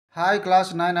Hi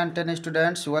class 9 and 10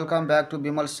 students, welcome back to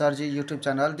Bimal Sarji YouTube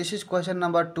channel. This is question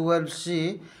number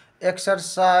 12c,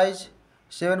 exercise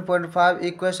 7.5,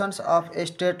 equations of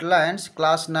straight lines,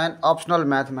 class 9 optional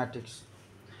mathematics.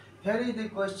 Here is the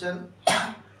question.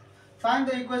 Find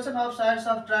the equation of sides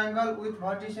of triangle with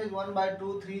vertices 1 by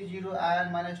 2, 3, 0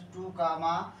 and minus 2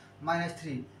 comma minus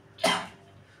 3.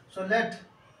 So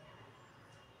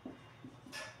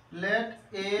let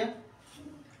A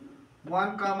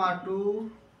 1 comma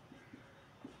 2,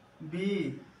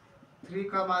 B 3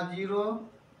 comma 0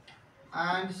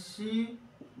 and C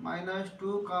minus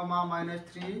 2 comma minus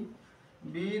 3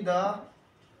 be the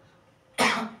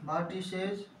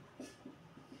vertices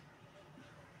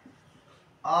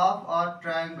of a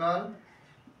triangle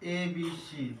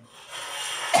ABC.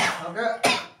 Okay,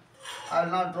 I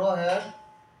will now draw here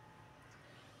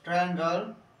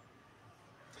triangle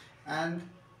and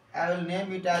I will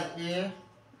name it as A,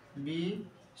 B,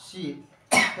 C.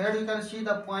 Here you can see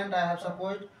the point I have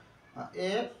supposed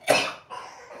A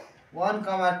 1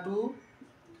 comma 2,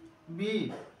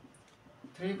 B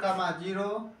 3 comma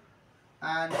 0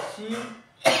 and C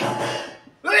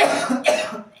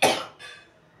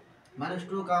minus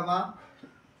 2 comma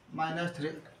minus 3.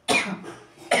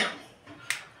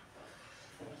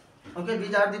 Okay,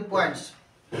 these are the points.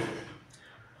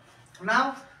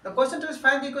 Now the question is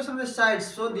find the equation of the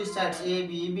sides. So these sides A,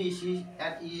 B, B, C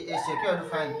and E, A, C. Okay, you have to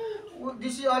find.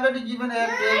 This is already given A,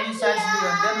 B sides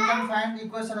given. Then you can find the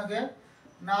equation. Okay.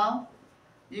 Now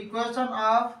equation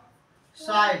of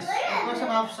sides. Equation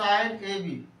of side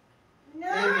AB. AB.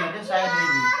 Okay, side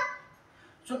AB.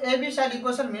 So AB side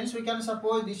equation means we can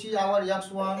suppose this is our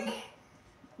x1,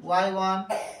 y1,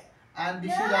 and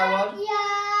this is our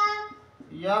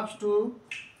x2,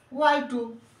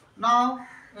 y2. Now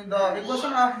in the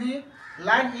equation of the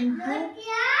line into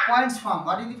points form,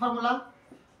 what is the formula?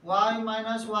 Y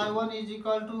minus y1 is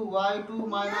equal to y2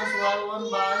 minus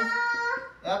y1 by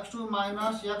x2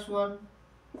 minus x1,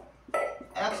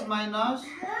 x minus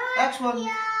x1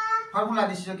 formula.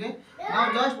 This is okay.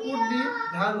 Now just put the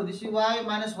value. This is y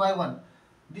minus y1.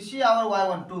 This is our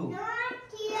y1 2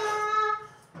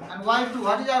 and y2.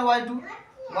 What is our y2?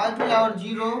 Y2 is our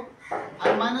 0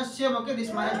 and minus same. Okay,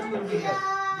 this minus 2 will be here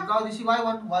because this is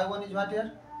y1. Y1 is what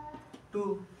here?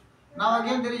 2. Now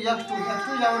again there is x2.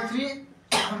 X2 is our 3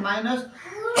 minus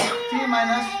 3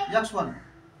 minus x1.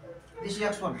 This is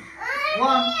x1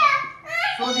 1.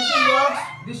 So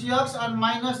this is x and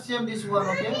minus same this 1.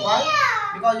 Okay, why?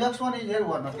 Because x1 is here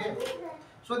 1. Okay,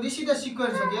 so this is the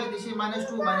sequence. Okay, this is minus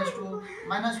 2 minus 2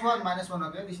 minus 1 minus 1.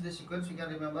 Okay, this is the sequence you can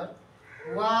remember.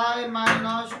 Y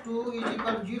minus 2 is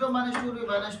equal to 0 minus 2 will be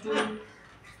minus 2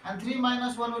 and 3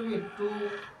 minus 1 will be 2.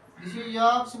 This is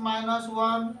x minus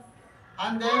 1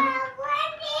 and then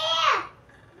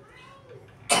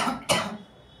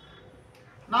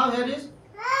now here is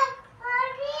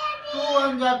 2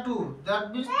 1 are 2.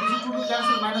 That means this is 2 to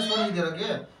cancel, minus 1 is there.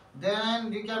 Okay, then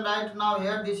we can write now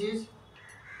here this is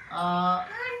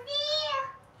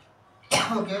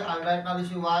okay, I'll write now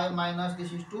this is y minus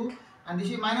this is 2 and this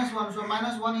is minus 1. So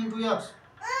minus 1 into x.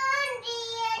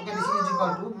 Okay, this is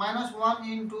equal to minus 1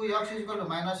 into x is equal to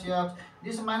minus x.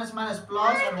 This minus minus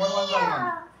plus and 1 1 are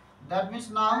 1. That means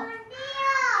now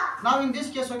in this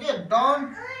case, okay,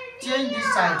 don't change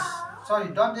these sides. Sorry,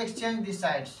 don't exchange these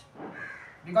sides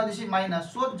because this is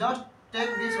minus. So just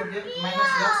take this, okay,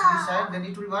 minus x this side, then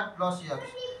it will be what? Plus x.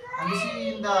 And this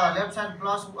is in the left side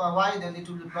plus y, then it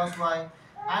will be plus y.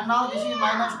 And now this is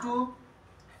minus 2.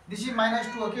 This is minus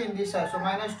 2, okay, in this side. So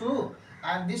minus 2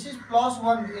 and this is plus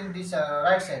 1 in this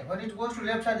right side. When it goes to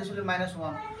left side, this will be minus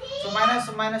 1. So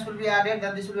minus will be added,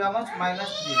 then this will be how much? Minus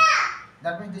 3.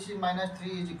 That means this is minus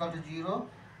 3 is equal to 0.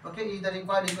 Okay, is the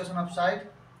required equation of side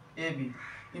AB.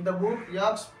 In the book,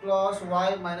 x plus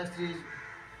y minus 3 is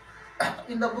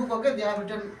in the book, okay, they have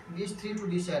written these 3 to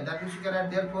this side. That means you can write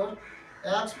therefore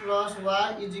x plus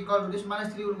y is equal to this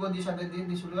minus 3 will go this side, then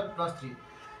this will be plus 3.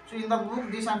 So in the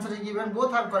book this answer is given,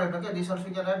 both are correct. Okay, this also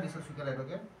you can write, this also you can write.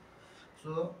 Okay,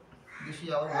 so this is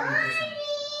our one equation.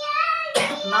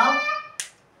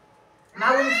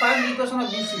 now we will find the equation of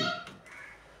BC.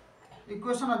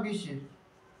 Equation of BC.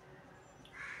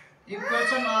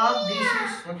 Equation of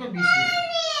BC. Okay, BC.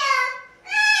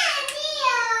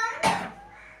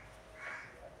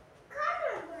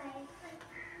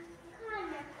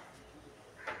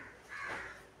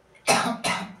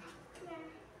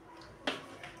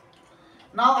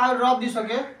 Now I will rub this.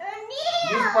 Okay,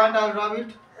 this point I will rub it.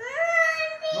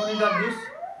 No need of this.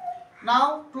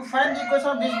 Now to find the equation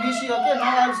of this BC, okay,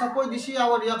 now I will suppose this is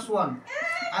our x1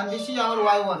 and this is our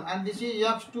y1 and this is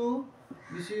x2,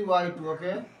 this is y2.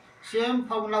 Okay, same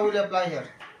formula will apply here.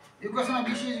 Equation of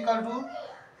BC is equal to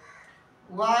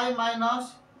y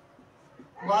minus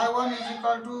y1 is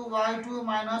equal to y2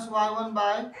 minus y1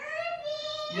 by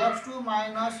x2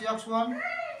 minus x1,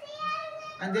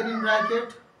 and then in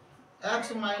bracket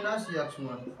x minus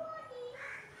x1.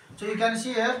 So you can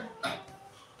see here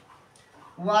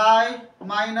y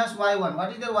minus y1.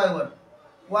 What is their y1?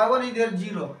 Y1 is there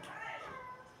 0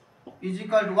 is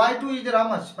equal to y2 is there how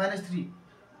much? Minus 3.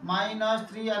 Minus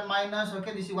 3 and minus,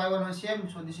 okay, this is y1 is same,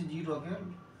 so this is 0, okay.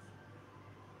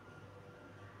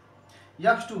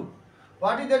 x2.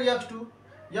 What is there x2?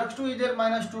 x2 is there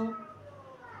minus 2,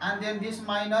 and then this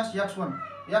minus x1.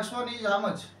 x1 is how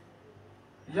much?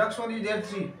 x1 is there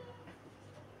 3,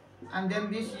 and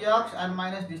then this x and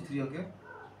minus this 3, okay.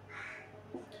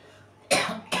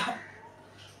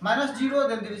 Minus 0,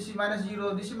 then this is minus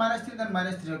 0, this is minus 3, then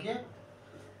minus 3, okay.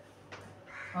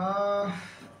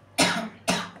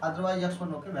 Otherwise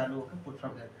x1, okay, value, okay, put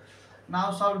from there.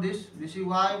 Now solve this. This is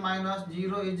y minus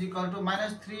 0 is equal to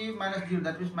minus 3 minus 0,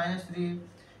 that means minus 3.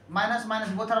 Minus minus,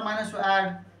 both are minus, so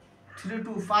add 3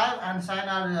 to 5, and sign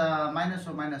are minus,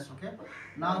 so minus, okay.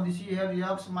 Now this is here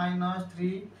x minus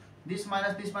 3, this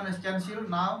minus cancel.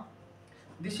 Now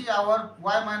this is our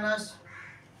y minus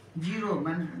 0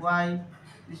 minus y,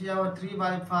 this is our 3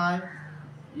 by 5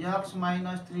 x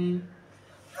minus 3.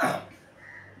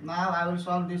 Now I will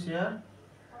solve this here.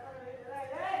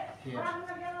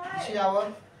 This is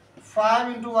our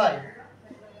 5 into y.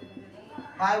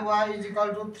 5y is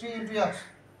equal to 3 into x.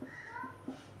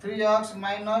 3x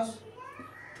minus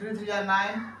 3 3 are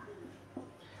 9.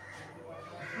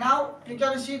 Now you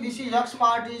can see this is x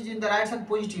part is in the right side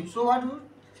positive. So what we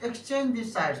exchange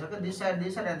these sides, okay? This side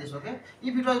and this, okay?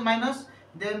 If it was minus,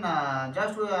 then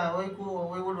just we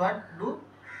would what do?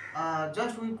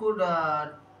 Just we could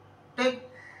take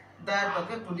that,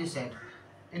 okay, to this side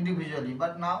individually,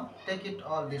 but now take it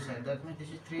all this side. That means this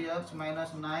is 3x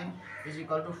minus 9 is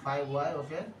equal to 5y,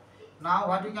 okay. Now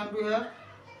what we can do here,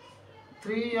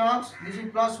 3x, this is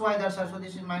plus y, that's also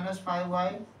this is minus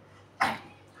 5y,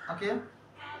 okay,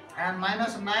 and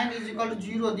minus 9 is equal to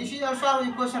 0. This is also our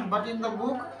equation, but in the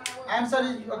book answer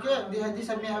is, okay, this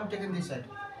I may have taken this side.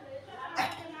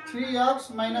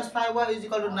 3x minus 5y is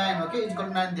equal to 9, okay, is equal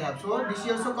to 9 they have. So this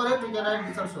is also correct, we can write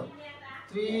this also.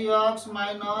 3x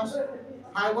minus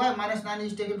 5y minus 9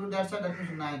 is taken to that side, that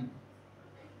means 9.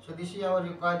 So this is our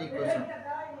required equation.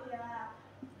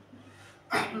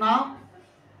 Now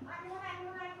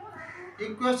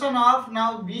equation of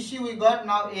now BC we got,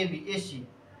 now AC.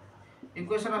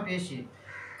 Equation of AC.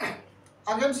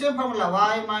 Again same formula,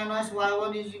 y minus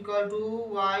y1 is equal to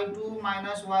y2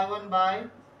 minus y1 by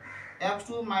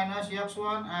x2 minus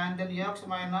x1, and then x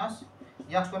minus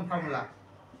x1 formula.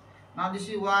 Now this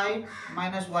is y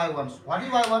minus y1. What is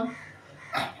y1?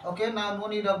 Okay, now no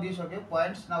need of this, okay,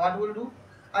 points. Now what we will do?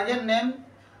 Again name,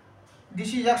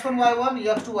 this is x1 y1,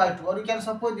 x2 y2, or you can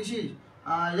suppose this is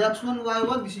x1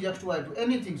 y1, this is x2 y2.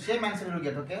 Anything, same answer you will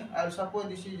get, okay. I will suppose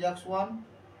this is x1,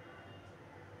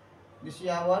 this is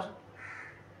our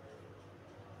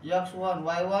x1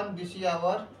 y1, this is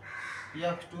our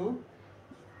x2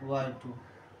 y2,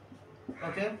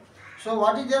 okay. So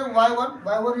what is there? y1?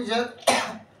 y1 is here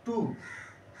 2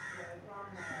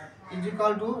 is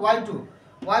equal to y2.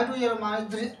 y2 here minus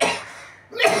 3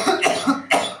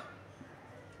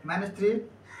 minus 3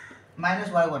 minus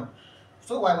y1.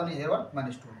 So y1 is here what?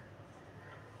 Minus 2.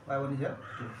 y1 is here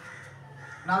 2.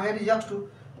 Now here is x2.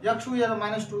 x2 here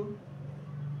minus 2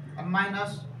 and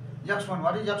minus x1.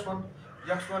 What is x1?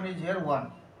 x1 is here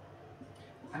 1.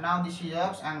 And now this is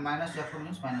x, and minus x1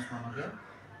 means minus 1, okay.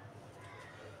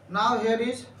 Now here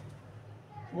is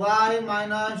y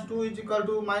minus 2 is equal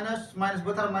to minus,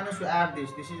 both are minus, to add this.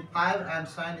 This is 5 and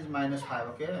sign is minus 5,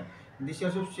 okay. This is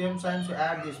also same sign, so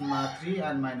add this 3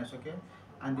 and minus, okay.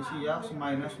 And this is x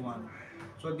minus 1.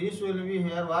 So this will be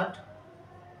here what?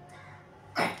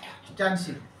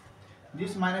 Cancel.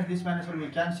 This minus will be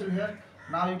cancel here.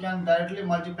 Now you can directly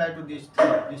multiply to this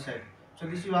side. So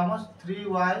this is almost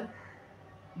 3y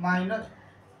minus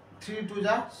 3 to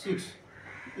the 6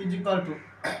 is equal to,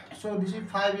 so this is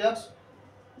 5x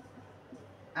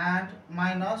and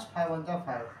minus 5 on the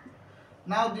 5.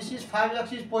 Now this is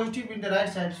 5x is positive in the right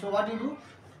side, so what you do?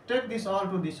 Take this all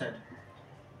to this side.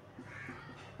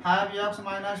 5x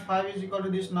minus 5 is equal to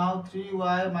this, now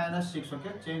 3y minus 6,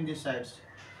 okay, change these sides.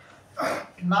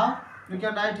 Now you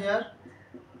can write here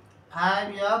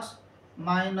 5x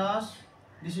minus,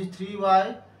 this is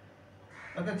 3y,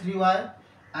 okay, 3y,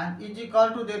 and is equal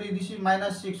to, there is, this is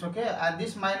minus 6, okay, and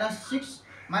this minus 6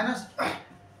 minus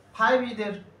 5 is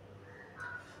there.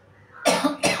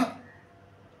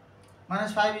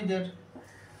 Minus 5 is there.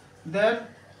 Then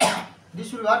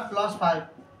this will got plus 5.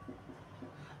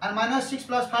 and minus 6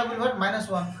 plus 5 will be what? Minus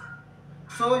 1.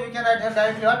 So you can write here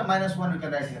directly what? Minus 1 you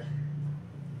can write here.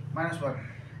 Minus 1.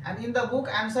 And in the book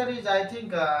answer is, I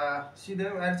think, see the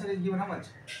answer is given how much?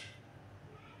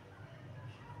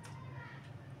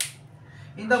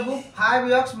 In the book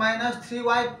 5x minus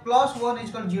 3y plus 1 is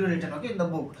equal to 0 written, okay, in the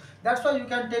book. That's why you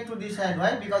can take to this side,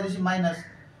 right? Because this is minus.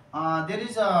 There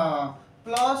is a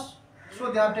plus,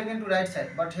 so they have taken to right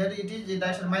side. But here it is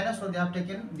right side minus, so they have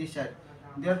taken this side.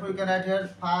 Therefore you can write here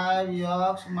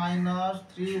 5x minus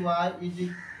 3y is,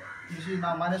 this is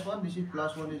now minus 1, this is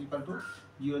plus 1 is equal to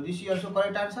 0. This is also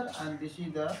correct answer, and this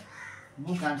is the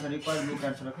book answer, required book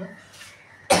answer, okay.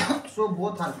 So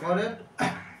both are correct.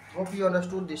 Hope you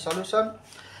understood the solution.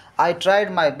 I tried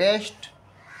my best,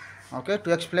 okay,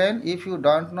 to explain. If you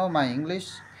don't know my English,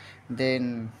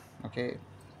 then okay,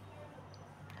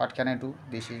 what can I do?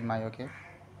 This is my okay.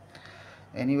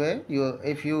 Anyway,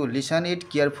 if you listen it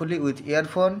carefully with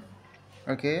earphone,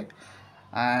 okay,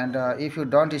 and if you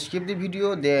don't skip the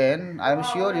video, then I'm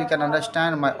sure you can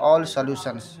understand my all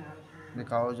solutions,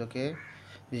 because okay,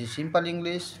 this is simple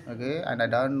English, okay, and I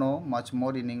don't know much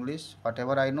more in English.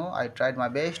 Whatever I know, I tried my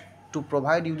best to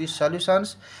provide you these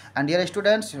solutions. And dear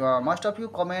students, most of you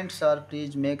comment, sir,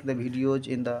 please make the videos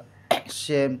in the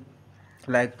same,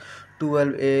 like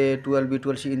 12a, 12b,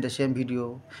 12c in the same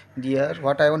video. Dear,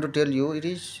 what I want to tell you, it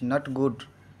is not good.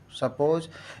 Suppose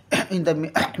in the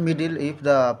middle, if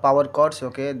the power cuts,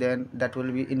 okay, then that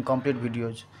will be incomplete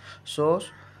videos. So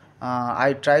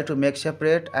I try to make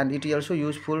separate, and it is also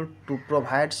useful to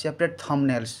provide separate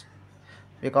thumbnails,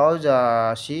 because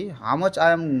see how much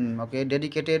I am okay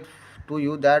dedicated to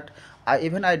you, that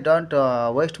I don't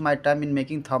waste my time in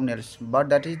making thumbnails, but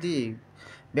that is the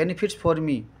benefits for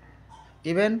me.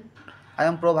 Even I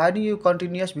am providing you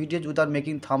continuous videos without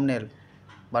making thumbnail,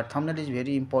 but thumbnail is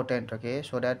very important, okay,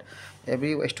 so that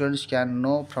every students can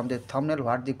know from the thumbnail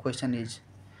what the question is,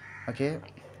 okay.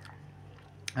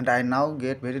 And I now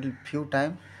get very few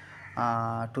time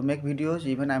to make videos.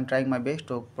 Even I'm trying my best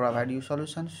to provide you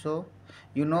solutions, so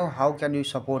you know how can you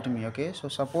support me, okay. So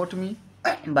support me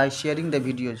by sharing the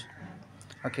videos,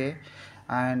 okay.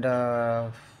 And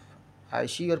I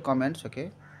see your comments,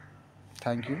 okay.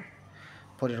 Thank you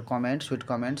for your comments, sweet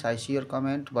comments. I see your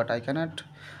comment, but I cannot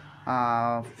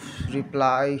uh,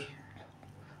 reply,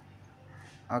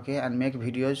 okay, and make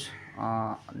videos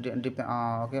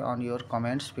okay, on your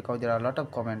comments, because there are a lot of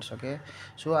comments, okay.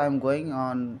 So I'm going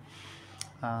on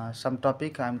some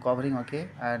topic I'm covering, okay,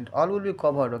 and all will be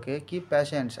covered, okay. Keep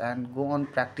patience and go on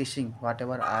practicing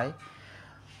whatever I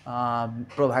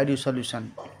provide you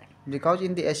solution, because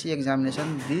in the SE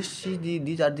examination,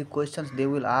 these are the questions they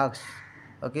will ask,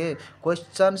 okay.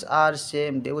 Questions are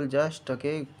same, they will just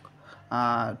okay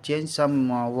change some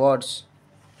words,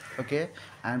 okay,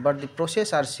 and but the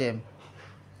process are same.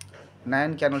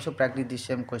 9 can also practice the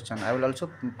same question. I will also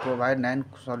provide 9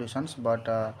 solutions, but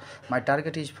my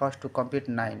target is first to complete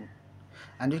 9.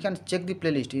 And you can check the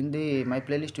playlist. In the my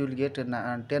playlist you will get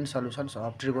 10 solutions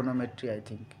of trigonometry, I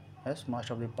think. Yes, most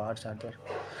of the parts are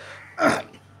there.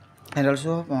 And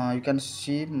also you can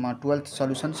see my 12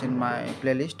 solutions in my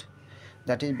playlist,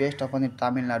 that is based upon the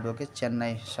Tamil Nadu, okay,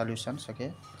 Chennai solutions,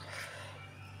 okay.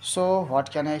 So what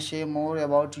can I say more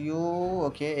about you,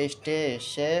 okay. Stay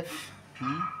safe.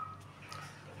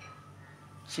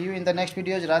 See you in the next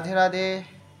videos. Radhe Radhe.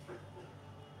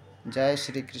 Jai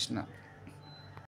Shri Krishna.